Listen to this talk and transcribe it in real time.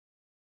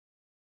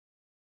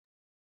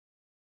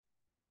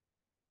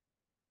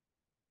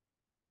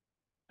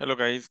Hello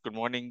guys, good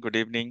morning, good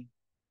evening.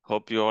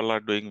 Hope you all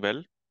are doing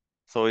well.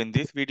 So in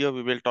this video,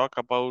 we will talk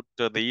about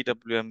the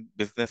EWM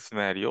business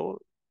scenario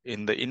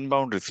in the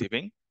inbound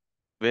receiving,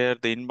 where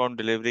the inbound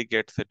delivery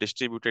gets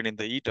distributed in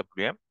the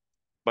EWM,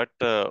 but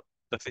the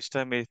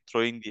system is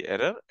throwing the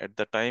error at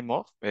the time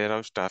of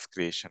warehouse task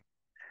creation.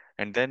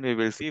 And then we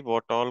will see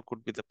what all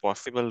could be the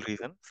possible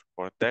reasons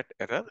for that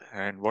error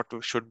and what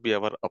should be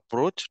our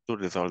approach to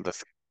resolve the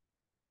same.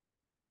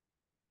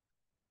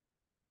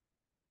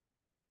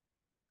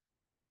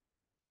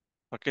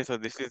 Okay, so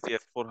this is the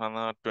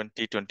S4HANA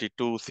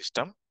 2022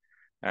 system.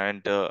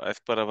 And as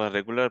per our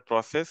regular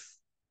process,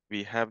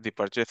 we have the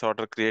purchase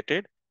order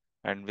created.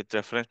 And with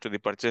reference to the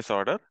purchase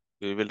order,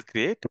 we will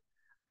create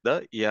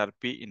the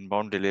ERP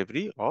inbound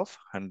delivery of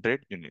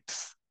 100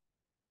 units.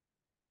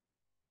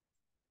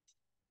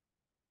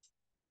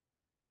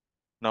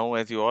 Now,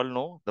 as you all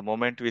know, the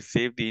moment we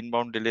save the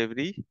inbound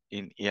delivery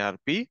in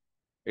ERP,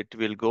 it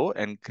will go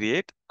and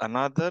create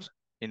another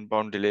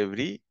inbound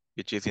delivery,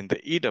 which is in the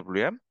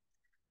EWM,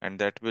 and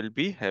that will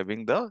be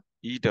having the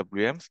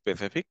EWM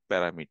specific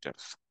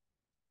parameters.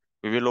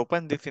 We will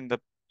open this in the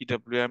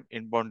EWM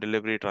inbound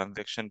delivery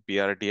transaction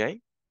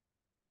PRDI,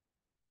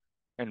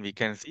 and we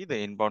can see the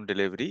inbound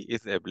delivery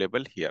is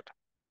available here.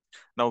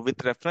 Now,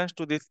 with reference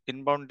to this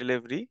inbound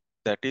delivery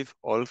that is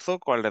also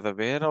called as a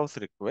warehouse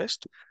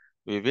request,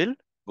 we will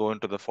go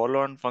into the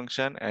follow-on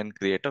function and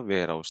create a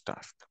warehouse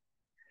task.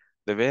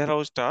 The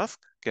warehouse task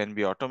can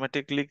be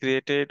automatically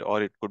created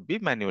or it could be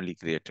manually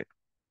created.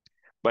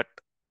 But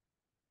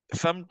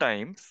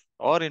sometimes,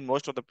 or in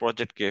most of the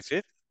project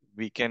cases,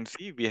 we can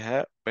see we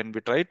have, when we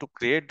try to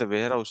create the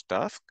warehouse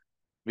task,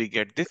 we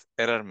get this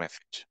error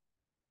message.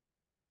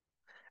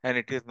 And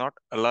it is not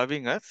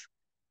allowing us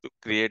to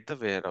create the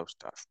warehouse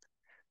task.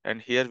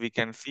 And here we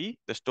can see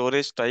the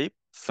storage type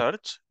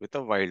search with a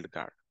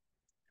wildcard.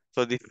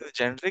 So this is a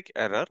generic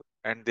error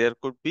and there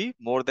could be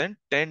more than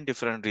 10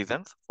 different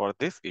reasons for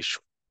this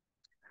issue.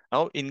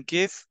 Now, in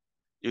case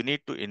you need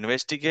to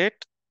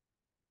investigate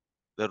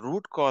the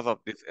root cause of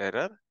this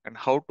error and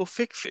how to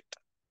fix it,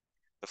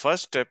 the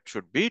first step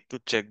should be to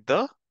check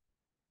the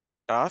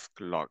task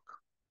log.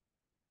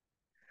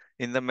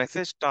 In the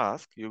message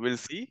task, you will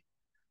see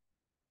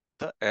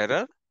the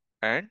error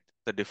and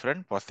the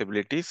different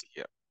possibilities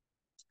here.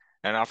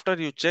 And after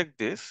you check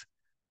this,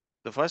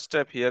 the first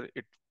step here,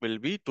 it will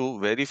be to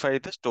verify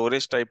the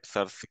storage type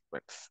search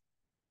sequence.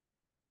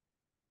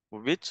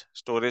 Which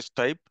storage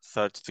type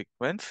search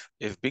sequence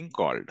is being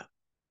called.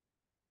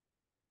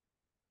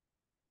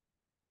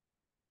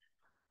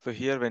 So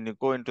here when you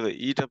go into the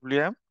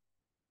EWM,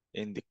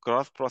 in the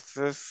cross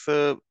process,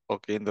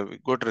 in the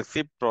good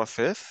receipt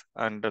process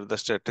under the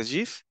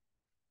strategies,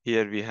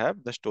 here we have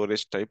the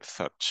storage type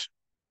search.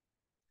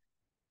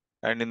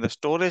 And in the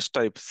storage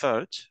type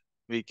search,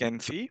 we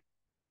can see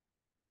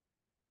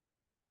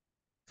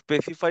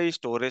specify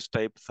storage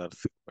type search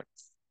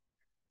sequence.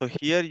 So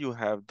here you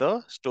have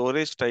the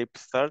storage type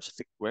search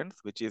sequence,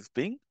 which is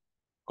being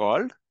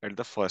called at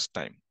the first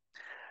time.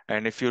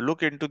 And if you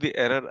look into the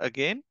error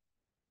again,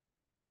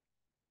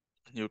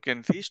 you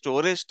can see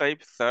storage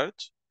type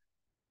search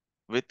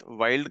with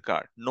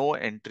wildcard, no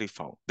entry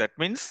found. That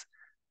means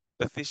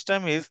the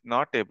system is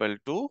not able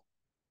to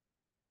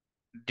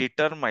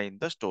determine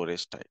the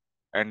storage type.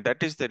 And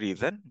that is the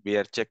reason we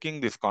are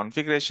checking this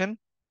configuration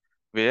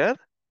where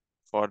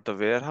for the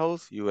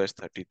warehouse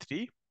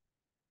US33,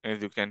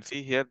 as you can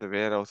see here, the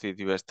warehouse is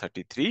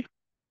US33.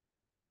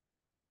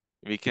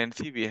 We can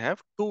see we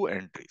have two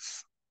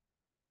entries.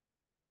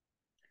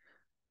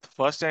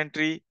 First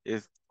entry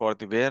is for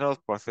the warehouse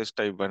process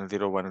type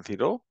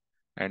 1010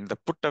 and the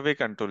put away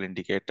control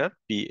indicator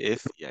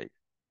PACI.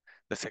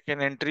 The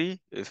second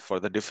entry is for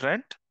the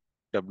different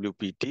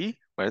WPT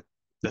with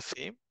the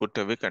same put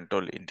away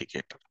control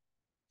indicator.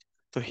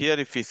 So here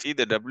if we see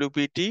the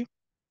WPT,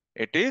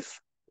 it is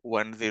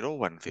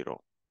 1010.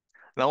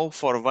 Now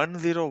for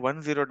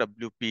 1010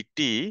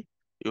 WPT,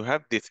 you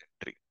have this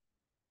entry.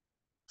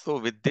 So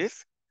with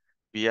this,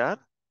 we are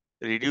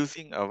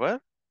reducing our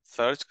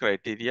search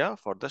criteria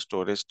for the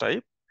storage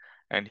type.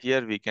 And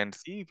here we can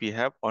see we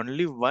have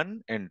only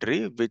one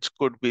entry which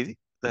could be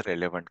the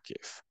relevant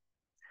case.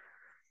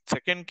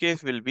 Second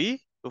case will be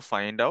to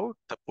find out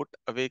the put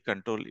away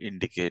control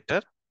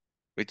indicator,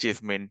 which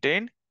is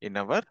maintained in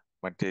our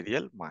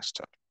material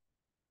master.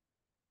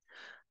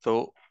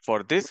 So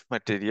for this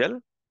material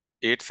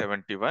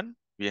 871,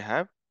 we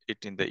have it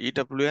in the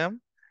EWM,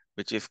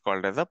 which is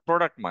called as a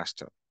product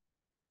master.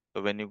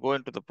 So when you go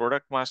into the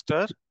product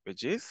master,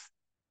 which is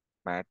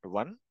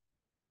MAT1,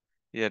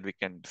 here we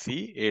can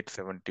see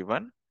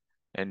 871,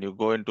 and you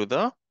go into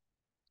the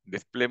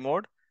display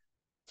mode.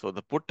 So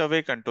the put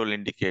away control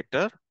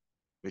indicator,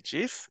 which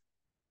is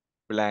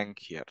blank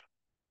here.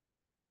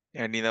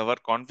 And in our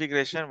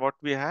configuration, what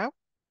we have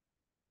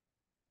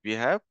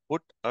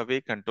put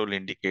away control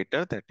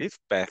indicator, that is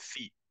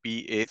PACI,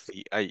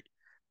 PACI.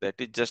 That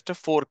is just a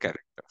 4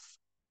 characters.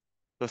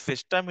 So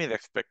system is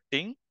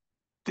expecting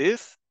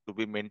this to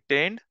be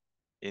maintained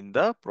in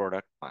the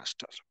product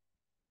master.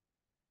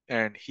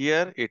 And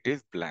here it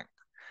is blank.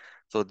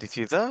 So this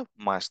is a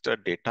master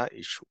data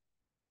issue.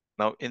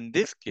 Now in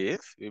this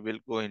case, we will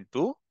go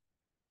into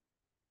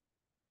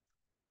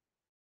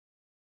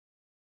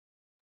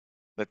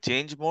the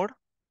change mode.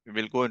 We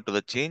will go into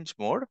the change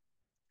mode,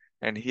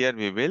 and here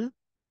we will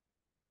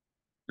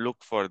look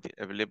for the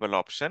available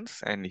options,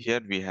 and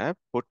here we have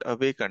put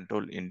away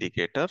control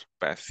indicator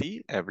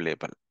passive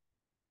available.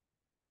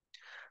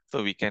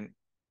 So we can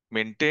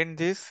maintain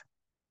this,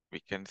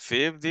 we can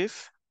save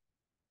this,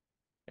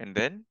 and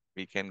then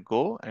we can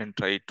go and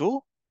try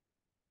to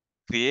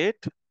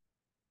create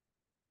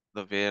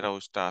the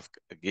warehouse task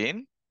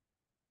again.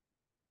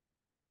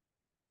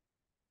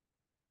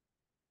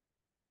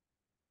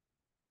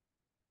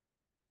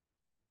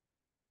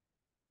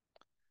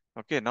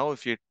 Okay, now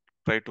if you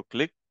try to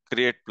click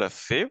create plus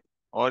save,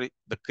 or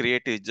the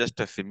create is just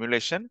a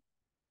simulation.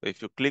 So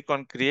if you click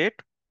on create,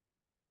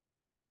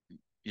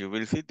 you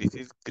will see this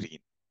is green.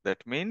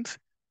 That means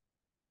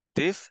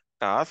this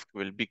task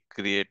will be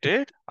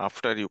created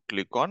after you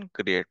click on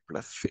create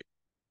plus save.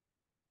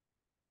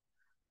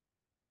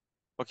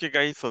 Okay,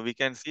 guys, so we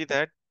can see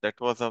that that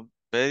was a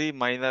very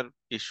minor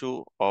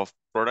issue of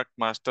product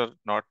master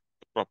not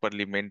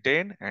properly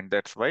maintained, and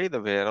that's why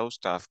the warehouse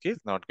task is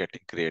not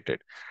getting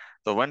created.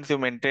 So once you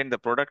maintain the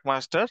product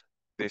master,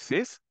 this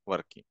is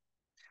working.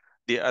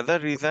 The other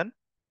reason,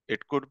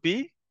 it could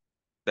be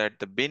that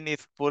the bin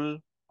is full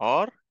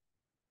or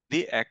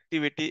the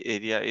activity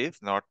area is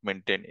not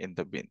maintained in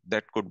the bin.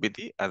 That could be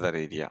the other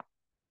area.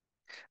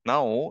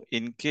 Now,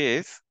 in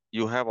case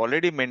you have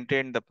already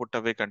maintained the put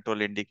away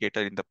control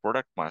indicator in the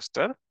product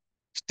master,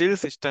 still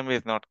system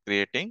is not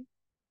creating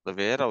the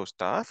warehouse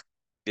task,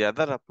 the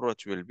other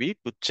approach will be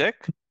to check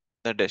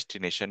the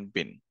destination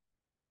bin.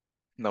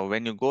 Now,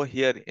 when you go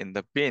here in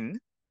the bin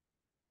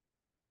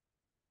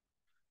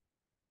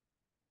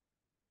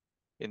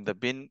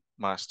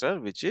master,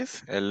 which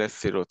is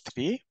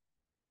LS03,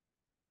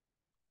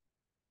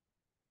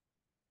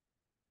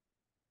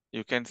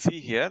 you can see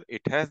here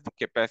it has the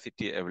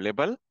capacity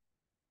available.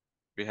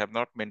 We have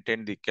not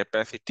maintained the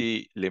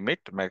capacity limit,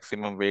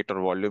 maximum weight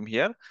or volume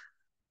here.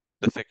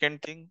 The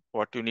second thing,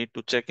 what you need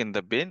to check in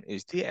the bin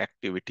is the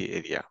activity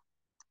area.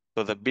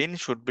 So the bin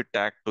should be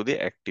tagged to the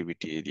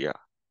activity area.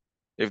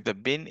 If the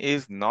bin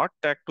is not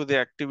tagged to the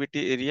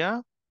activity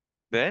area,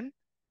 then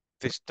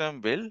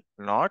system will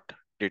not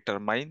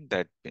determine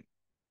that bin.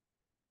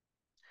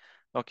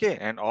 Okay,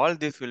 and all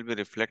this will be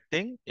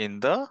reflecting in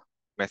the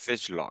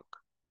message log.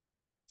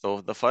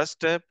 So the first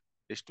step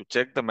is to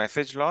check the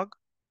message log.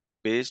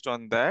 Based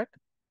on that,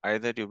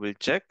 either you will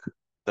check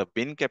the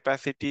bin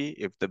capacity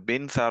if the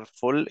bins are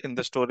full in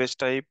the storage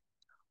type,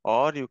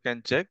 or you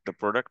can check the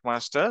product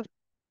master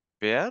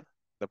where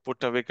the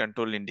put away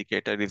control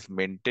indicator is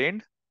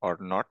maintained or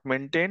not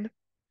maintained.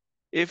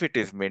 If it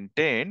is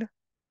maintained,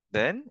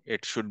 then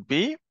it should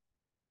be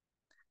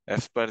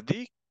as per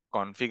the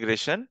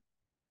configuration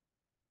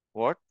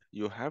what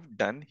you have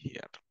done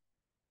here.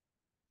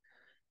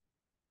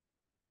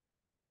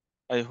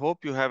 I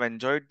hope you have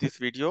enjoyed this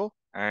video,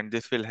 and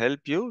this will help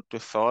you to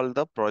solve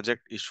the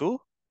project issue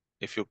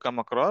if you come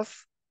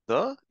across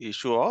the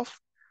issue of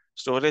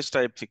storage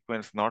type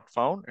sequence not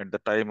found at the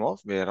time of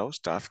warehouse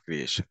task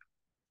creation.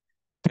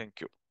 Thank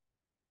you.